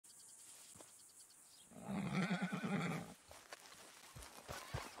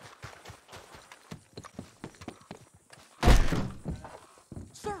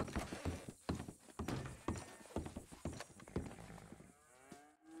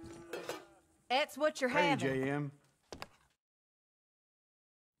That's what you're Hey, having. JM.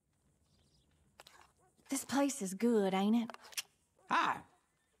 This place is good, ain't it? Hi.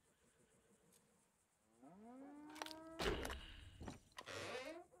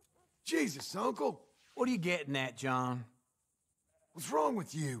 Jesus, Uncle. What are you getting at, John? What's wrong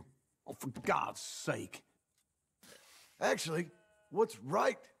with you? Oh, for God's sake. Actually, what's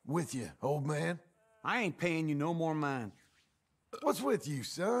right with you, old man? I ain't paying you no more mind. What's with you,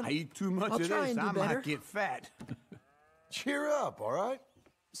 son? I eat too much I'll of try this, and do I better. might get fat. Cheer up, all right?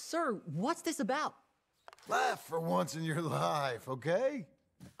 Sir, what's this about? Laugh for once in your life, okay?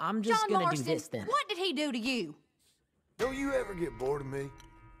 I'm just John gonna Marston, do this then. what did he do to you? Don't you ever get bored of me?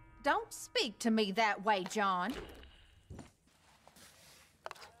 Don't speak to me that way, John.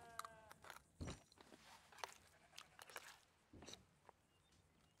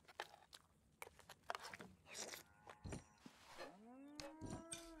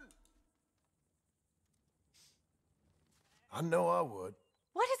 I know I would.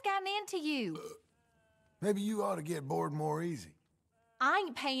 What has gotten into you? Maybe you ought to get bored more easy. I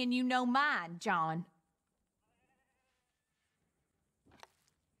ain't paying you no mind, John.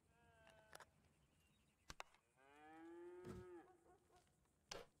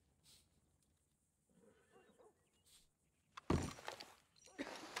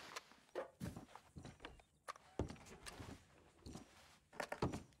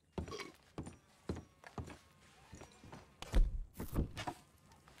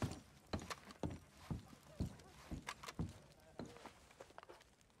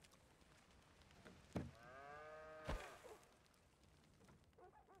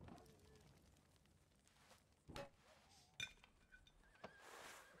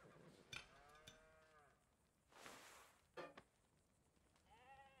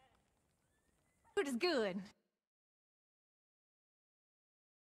 Food is good.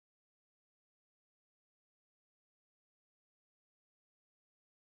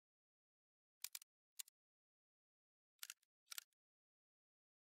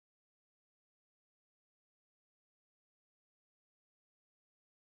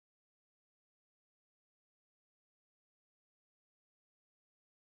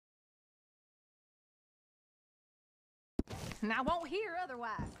 And I won't hear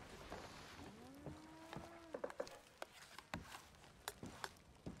otherwise.